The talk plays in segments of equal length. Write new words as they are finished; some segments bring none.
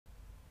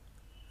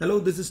Hello,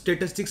 this is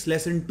statistics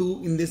lesson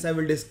 2. In this I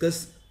will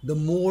discuss the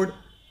mode,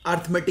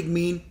 arithmetic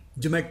mean,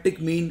 geometric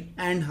mean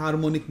and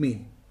harmonic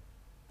mean.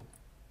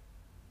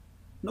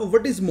 Now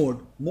what is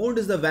mode? Mode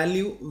is the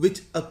value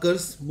which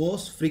occurs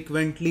most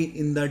frequently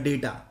in the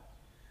data.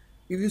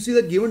 If you see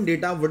the given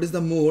data, what is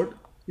the mode?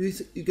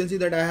 You can see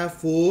that I have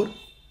 4,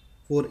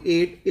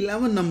 8,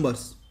 11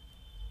 numbers.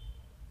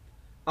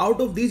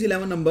 Out of these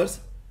 11 numbers,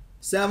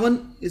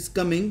 7 is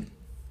coming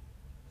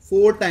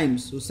 4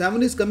 times. So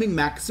 7 is coming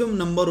maximum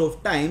number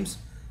of times.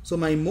 So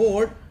my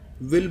mode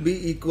will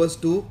be equals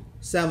to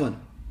 7.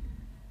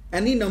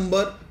 Any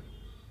number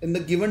in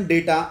the given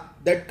data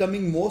that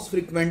coming most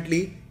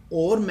frequently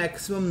or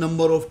maximum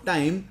number of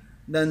time,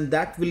 then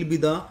that will be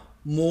the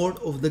mode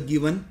of the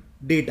given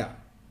data.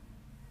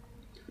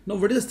 Now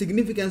what is the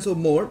significance of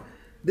mode?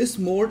 This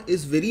mode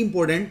is very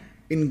important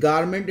in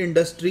garment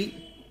industry,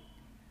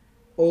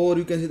 or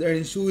you can say that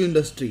in shoe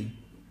industry.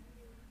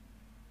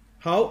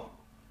 How?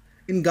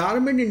 In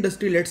garment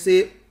industry, let's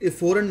say a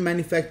foreign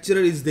manufacturer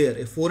is there,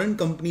 a foreign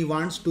company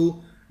wants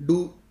to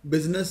do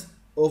business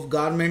of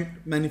garment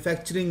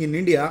manufacturing in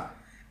India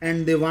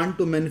and they want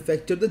to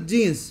manufacture the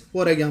jeans,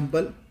 for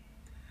example.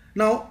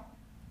 Now,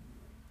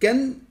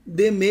 can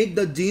they make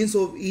the jeans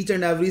of each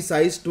and every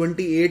size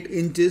 28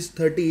 inches,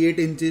 38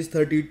 inches,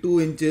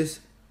 32 inches,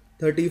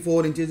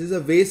 34 inches? This is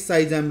a waist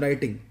size I am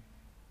writing.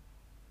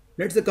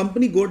 Let's say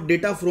company got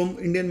data from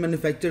Indian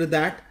manufacturer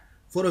that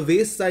for a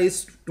waist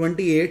size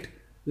 28,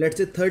 let's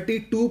say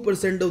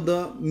 32% of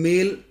the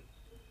male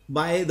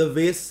buy the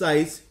waist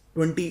size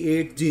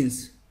 28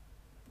 jeans,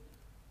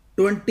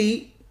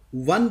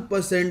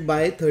 21%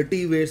 buy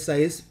 30 waist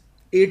size,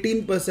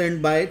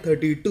 18% buy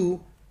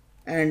 32,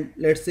 and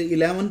let's say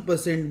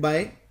 11%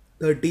 buy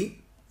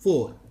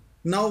 34.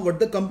 Now what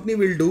the company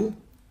will do,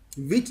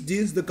 which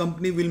jeans the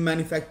company will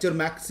manufacture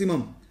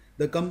maximum?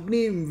 The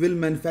company will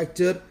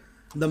manufacture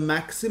the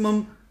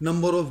maximum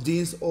number of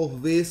jeans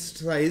of waist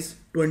size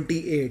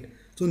 28.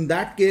 So in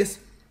that case,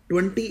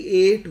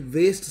 28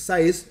 waist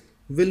size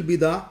will be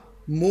the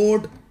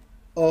mode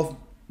of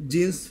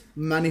jeans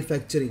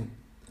manufacturing.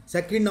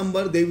 Second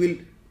number, they will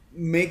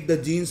make the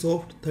jeans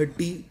of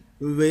 30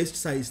 waist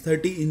size,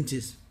 30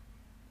 inches.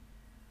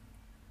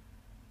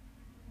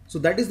 So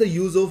that is the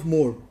use of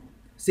mode.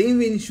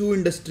 Same in shoe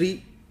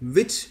industry,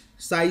 which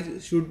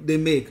size should they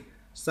make?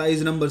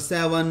 Size number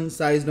 7,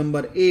 size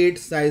number 8,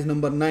 size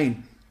number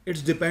 9.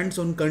 It depends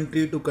on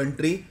country to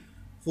country.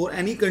 For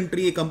any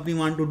country a company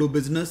want to do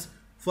business,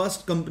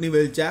 first company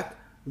will check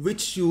which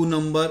shoe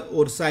number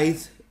or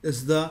size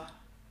is the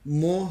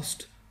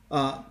most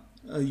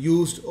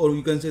used, or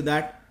you can say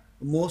that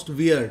most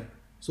weird,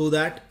 so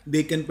that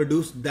they can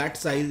produce that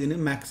size in a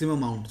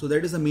maximum amount. So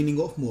that is the meaning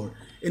of mode.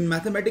 In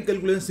mathematical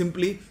calculation,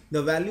 simply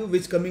the value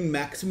which coming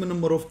maximum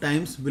number of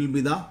times will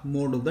be the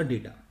mode of the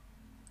data.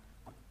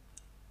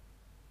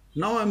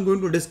 Now I am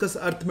going to discuss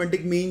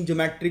arithmetic mean,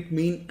 geometric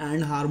mean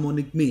and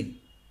harmonic mean.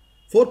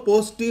 For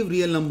positive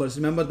real numbers,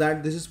 remember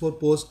that this is for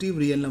positive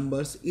real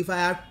numbers. If I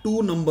have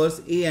two numbers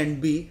A and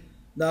B,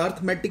 the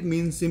arithmetic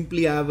mean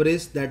simply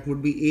average, that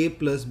would be A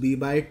plus B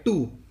by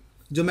 2.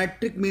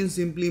 Geometric mean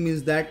simply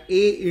means that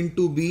A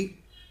into B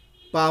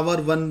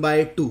power 1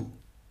 by 2.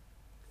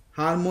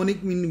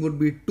 Harmonic mean would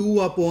be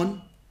 2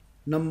 upon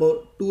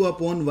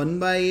 1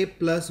 by A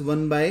plus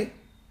 1 by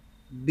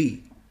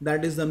B.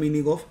 That is the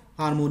meaning of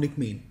harmonic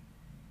mean.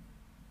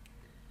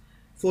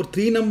 For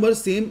three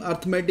numbers, same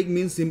arithmetic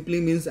mean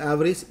simply means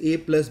average A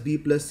plus B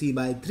plus C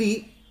by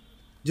 3.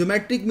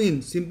 Geometric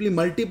mean simply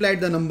multiply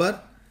the number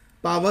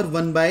power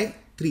 1 by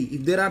 3.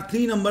 If there are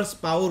 3 numbers,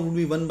 power would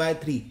be 1 by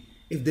 3.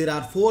 If there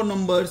are 4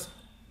 numbers,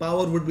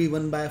 power would be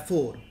 1 by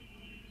 4.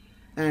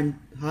 And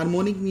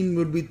harmonic mean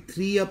would be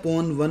 3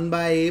 upon 1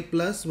 by A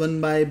plus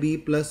 1 by B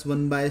plus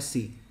 1 by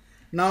C.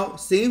 Now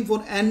same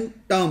for n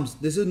terms.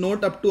 This is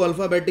not up to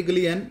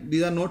alphabetically n.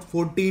 These are not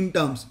 14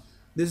 terms.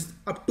 This is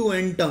up to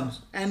n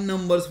terms. N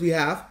numbers we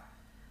have.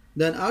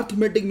 Then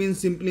arithmetic means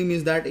simply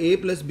means that A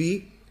plus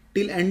B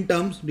till n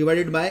terms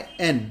divided by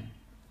n.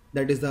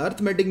 That is the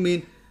arithmetic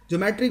mean.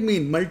 Geometric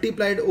mean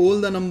multiplied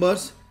all the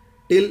numbers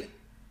till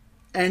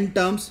n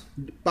terms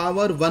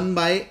power 1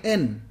 by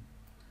n.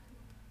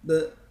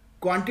 The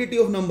quantity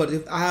of numbers,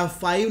 if I have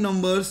 5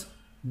 numbers,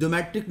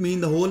 geometric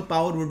mean the whole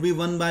power would be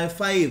 1 by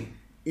 5.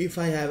 If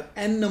I have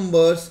n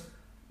numbers,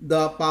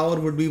 the power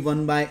would be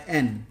 1 by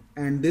n.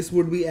 And this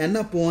would be n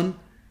upon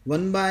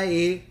 1 by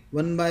A,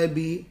 1 by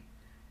B,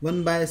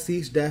 1 by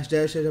C dash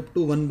dash up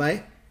to 1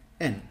 by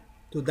n.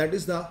 So that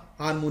is the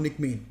harmonic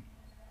mean.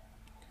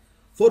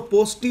 For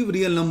positive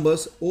real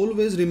numbers,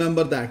 always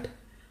remember that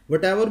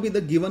whatever be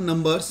the given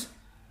numbers,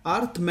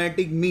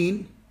 arithmetic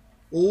mean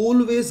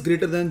always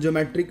greater than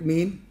geometric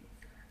mean,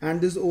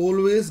 and this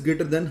always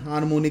greater than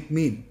harmonic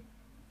mean.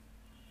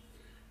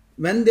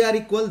 When they are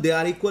equal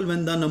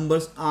when the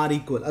numbers are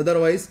equal.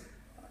 Otherwise,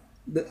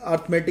 the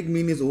arithmetic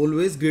mean is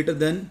always greater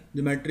than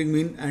geometric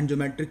mean, and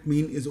geometric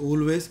mean is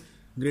always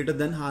greater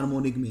than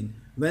harmonic mean.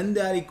 When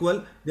they are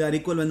equal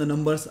when the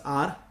numbers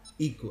are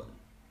equal.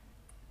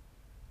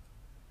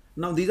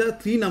 Now these are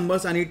three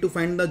numbers. I need to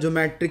find the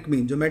geometric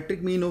mean.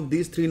 Geometric mean of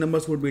these three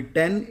numbers would be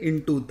 10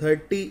 into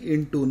 30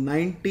 into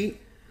 90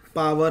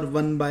 power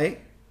 1 by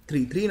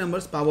 3. Three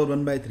numbers power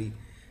 1 by 3.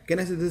 Can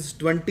I say this is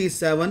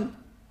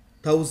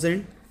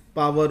 27,000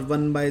 power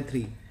 1 by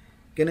 3?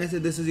 Can I say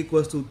this is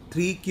equals to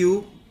 3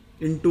 cube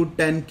into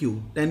 10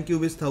 cube? 10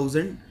 cube is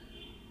 1000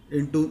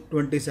 into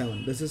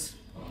 27. This is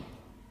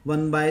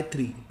 1 by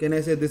 3. Can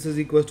I say this is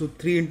equals to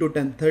 3 into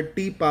 10?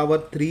 30 power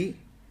 3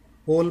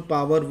 whole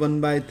power 1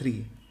 by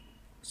 3.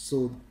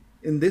 So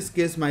in this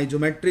case my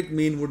geometric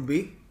mean would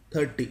be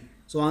 30.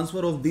 So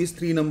answer of these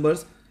three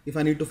numbers, if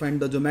I need to find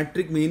the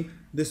geometric mean,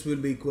 this will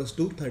be equals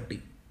to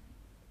 30.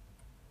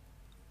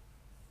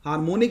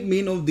 Harmonic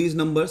mean of these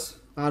numbers,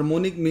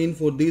 harmonic mean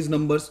for these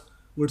numbers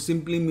would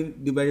simply be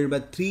divided by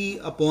 3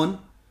 upon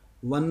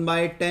 1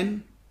 by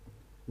 10,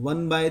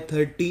 1 by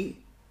 30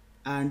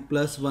 and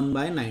plus 1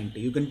 by 90.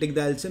 You can take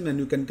the LCM and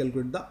you can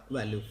calculate the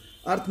value.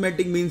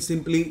 Arithmetic means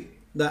simply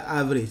the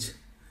average,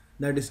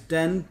 that is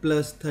 10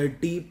 plus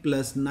 30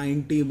 plus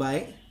 90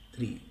 by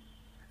 3,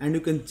 and you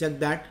can check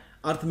that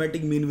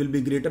arithmetic mean will be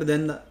greater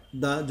than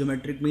the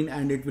geometric mean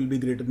and it will be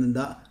greater than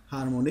the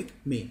harmonic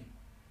mean.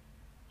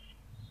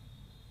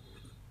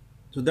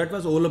 So that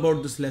was all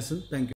about this lesson. Thank you.